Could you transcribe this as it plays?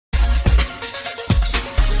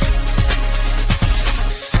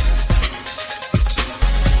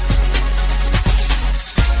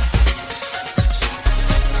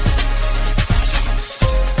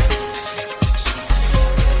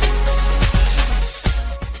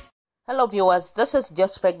Hello viewers, this is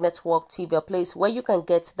Josfeg Network TV, a place where you can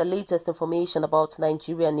get the latest information about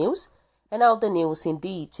Nigeria news and all the news in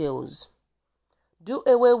details. Do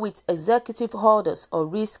away with executive orders or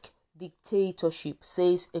risk dictatorship,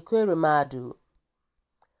 says Ekweremadu.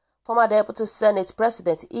 Former Deputy Senate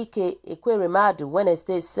President Ike Ekweremadu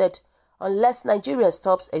Wednesday said unless Nigeria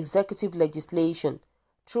stops executive legislation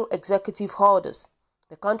through executive orders,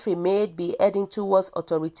 the country may be heading towards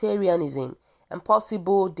authoritarianism and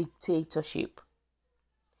possible dictatorship.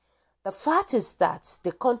 The fact is that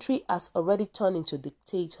the country has already turned into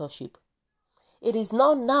dictatorship. It is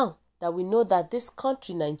not now that we know that this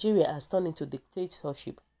country, Nigeria, has turned into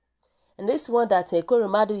dictatorship. And this one that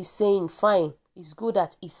Ekweremadu is saying, fine, it's good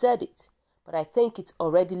that he said it. But I think it's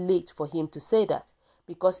already late for him to say that,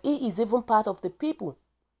 because he is even part of the people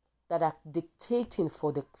that are dictating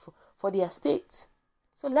for their states.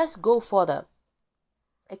 So let's go further.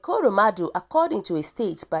 Ekweremadu, according to a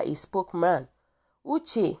state by a spokesman,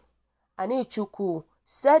 Uche Anichukwu,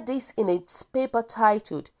 said this in a paper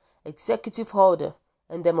titled Executive Order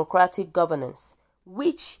and Democratic Governance,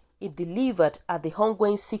 which he delivered at the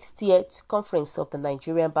ongoing 60th Conference of the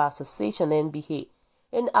Nigerian Bar Association (NBA)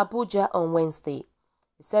 in Abuja on Wednesday.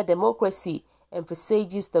 He said democracy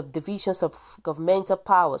emphasizes the divisions of governmental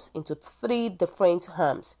powers into three different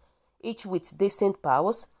arms, each with distinct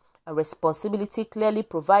powers and responsibility clearly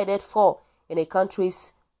provided for in a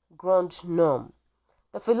country's ground norm.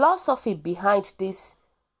 The philosophy behind these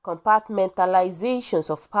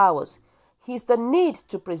compartmentalizations of powers is the need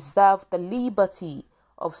to preserve the liberty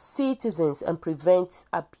of citizens and prevent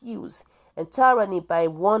abuse and tyranny by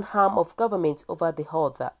one arm of government over the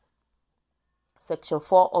other. Section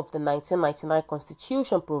 4 of the 1999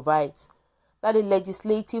 Constitution provides that the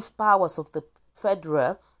legislative powers of the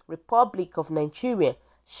Federal Republic of Nigeria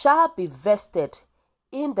shall be vested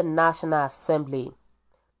in the National Assembly.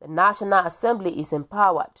 The National Assembly is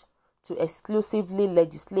empowered to exclusively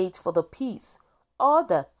legislate for the peace,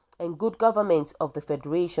 order, and good government of the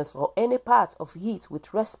federations or any part of it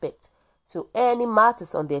with respect to any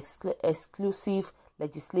matters on the exclusive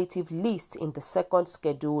legislative list in the second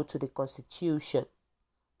schedule to the Constitution.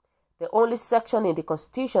 The only section in the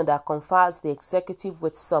Constitution that confers the executive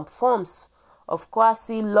with some forms of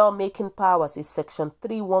quasi-law-making powers is Section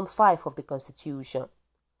 315 of the Constitution,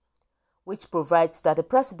 which provides that the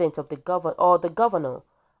President of the Governor,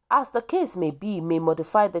 as the case may be, may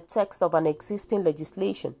modify the text of an existing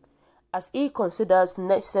legislation as he considers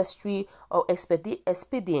necessary or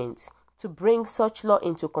expedient to bring such law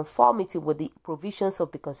into conformity with the provisions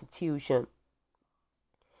of the Constitution.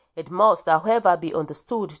 It must, however, be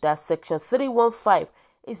understood that Section 315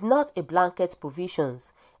 is not a blanket provision,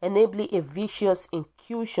 enabling a vicious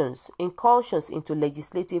incursions into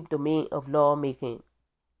legislative domain of lawmaking.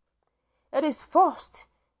 It is first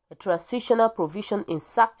a transitional provision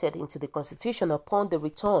inserted into the Constitution upon the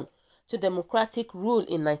return to democratic rule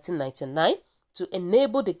in 1999 to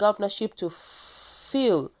enable the governorship to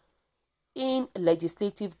fill in a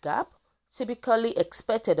legislative gap typically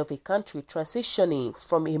expected of a country transitioning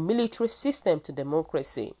from a military system to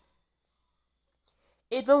democracy.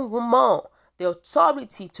 Even more, the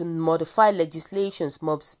authority to modify legislations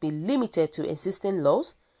must be limited to existing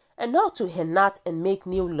laws and not to enact and make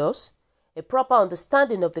new laws. A proper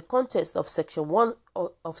understanding of the context of Section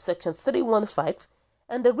 315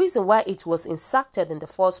 and the reason why it was inserted in the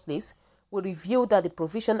first place will reveal that the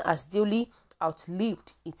provision has duly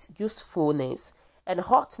outlived its usefulness and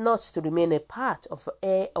ought not to remain a part of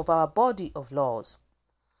our body of laws.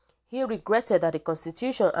 He regretted that the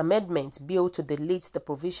Constitution Amendment Bill to delete the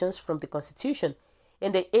provisions from the Constitution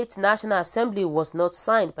in the 8th National Assembly was not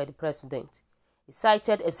signed by the President. He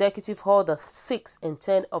cited Executive Order 6 and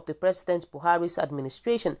 10 of the President Buhari's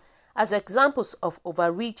administration as examples of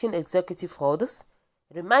overreaching executive orders.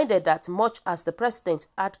 He reminded that much as the President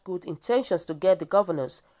had good intentions to get the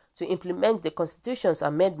governors to implement the Constitution's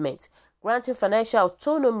amendment, granting financial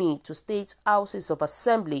autonomy to state houses of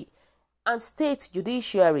assembly and state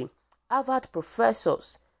judiciary, Harvard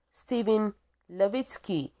professors Stephen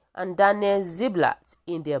Levitsky and Daniel Ziblatt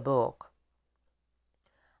in their book,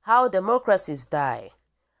 How Democracies Die,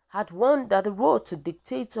 had warned that the road to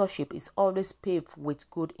dictatorship is always paved with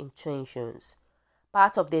good intentions.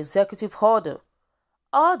 Part of the executive order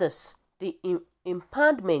orders the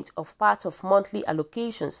impoundment of part of monthly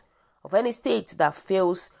allocations of any state that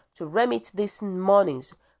fails to remit these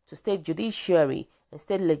monies to state judiciary and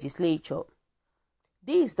state legislature.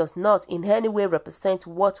 This does not in any way represent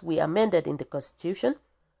what we amended in the Constitution.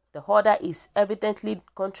 The order is evidently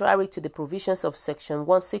contrary to the provisions of Section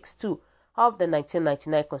 162 of the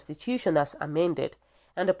 1999 Constitution as amended,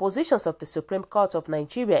 and the positions of the Supreme Court of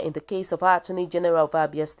Nigeria in the case of Attorney General of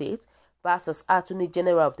Abia State versus Attorney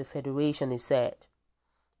General of the Federation, he said.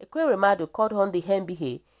 Ekweremadu called on the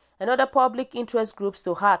NBA and other public interest groups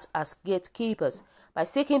to act as gatekeepers by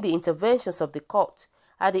seeking the interventions of the court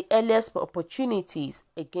at the earliest opportunities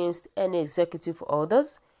against any executive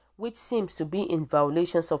orders, which seems to be in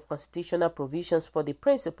violations of constitutional provisions for the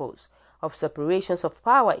principles of separations of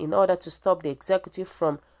power in order to stop the executive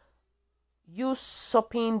from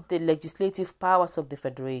usurping the legislative powers of the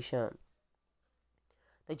Federation.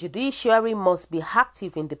 The judiciary must be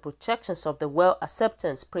active in the protections of the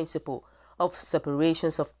well-acceptance principle of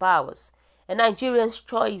separations of powers and Nigerians'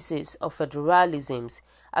 choices of federalisms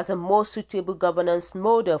as a more suitable governance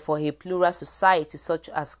model for a plural society such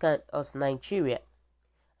as Nigeria.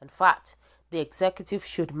 In fact, the executive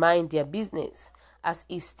should mind their business, as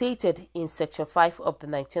is stated in Section 5 of the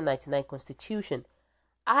 1999 Constitution.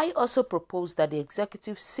 I also propose that the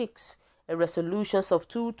executive seeks a resolutions of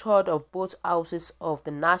 2/3 of both houses of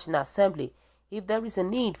the National Assembly if there is a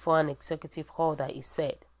need for an executive order, he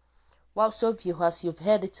said. Well, so viewers, you've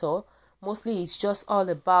heard it all. Mostly it's just all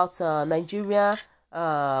about Nigeria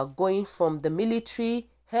going from the military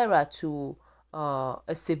era to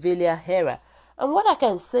a civilian era. And what I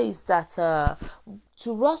can say is that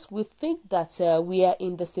to us, we think that we are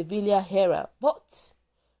in the civilian era, but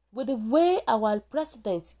with the way our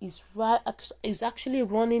president is actually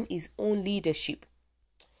running his own leadership,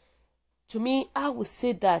 to me, I would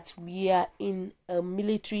say that we are in a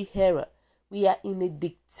military era. We are in a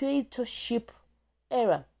dictatorship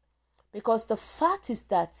era, because the fact is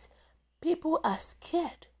that people are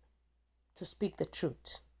scared to speak the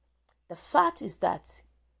truth. The fact is that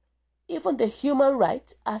even the human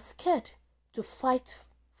rights are scared to fight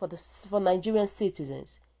for Nigerian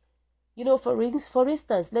citizens. You know, for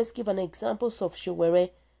instance, let's give an example of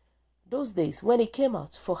Showere. Those days when he came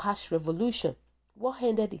out for harsh revolution, what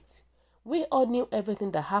ended it? We all knew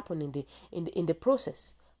everything that happened in the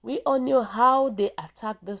process. We all knew how they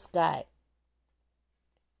attacked this guy.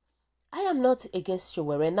 I am not against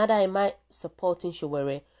Showere, neither am I supporting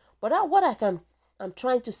Showere. But I'm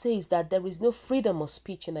trying to say is that there is no freedom of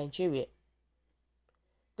speech in Nigeria.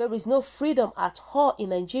 There is no freedom at all in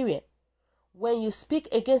Nigeria. When you speak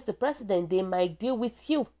against the president, they might deal with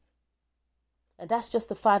you. And that's just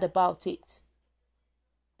the fact about it.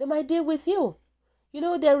 They might deal with you. You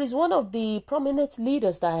know, there is one of the prominent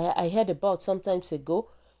leaders that I heard about some time ago.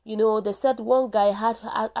 You know, they said one guy had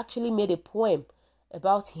actually made a poem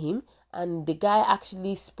about him, and the guy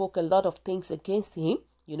actually spoke a lot of things against him.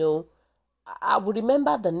 You know, I will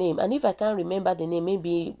remember the name, and if I can't remember the name,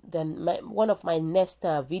 maybe then one of my next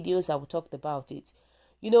videos I will talk about it.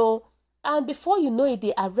 You know, and before you know it,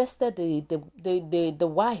 they arrested the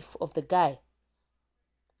wife of the guy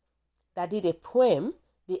that did a poem.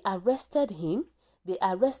 They arrested him. They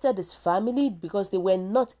arrested his family because they were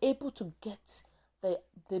not able to get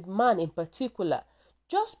the man in particular,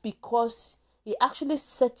 just because he actually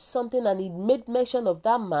said something and he made mention of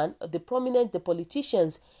that man, the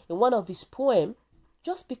politicians, in one of his poems,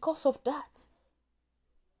 just because of that.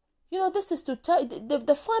 You know, this is to tell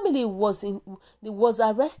the family was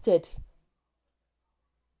arrested,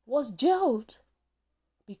 was jailed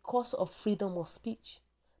because of freedom of speech,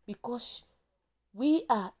 because we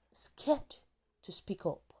are scared to speak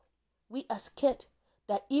up. We are scared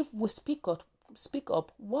that if we speak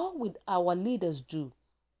up, what would our leaders do?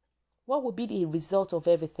 What would be the result of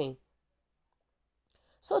everything?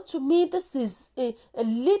 So to me, this is a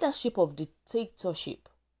leadership of dictatorship.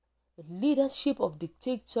 A leadership of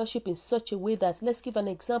dictatorship in such a way that, let's give an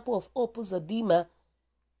example of Opuzodinma.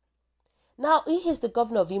 Now, he is the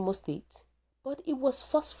governor of Imo State, but he was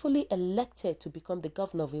forcefully elected to become the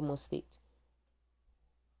governor of Imo State.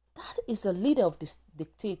 That is the leader of this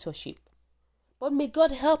dictatorship. But may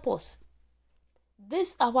God help us.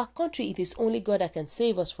 This, our country, it is only God that can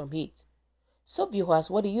save us from it. So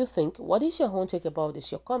viewers, what do you think? What is your own take about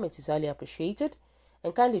this? Your comment is highly appreciated.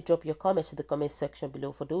 And kindly drop your comments in the comment section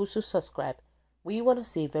below. For those who subscribe, we want to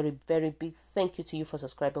say a very, very big thank you to you for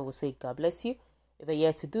subscribing. We'll say God bless you. If you're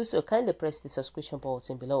yet to do so, kindly press the subscription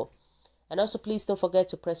button below. And also please don't forget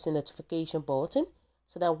to press the notification button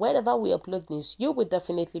so that whenever we upload news, you will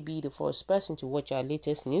definitely be the first person to watch our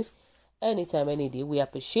latest news anytime, any day. We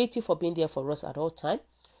appreciate you for being there for us at all time.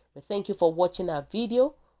 We thank you for watching our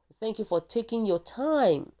video. We thank you for taking your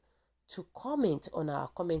time to comment on our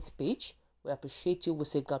comment page. We appreciate you. We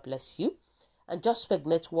say God bless you. And Josfeg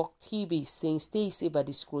Network TV is saying stay safe at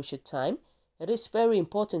this crucial time. It is very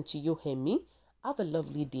important to you and me. Have a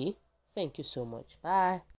lovely day. Thank you so much.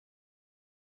 Bye.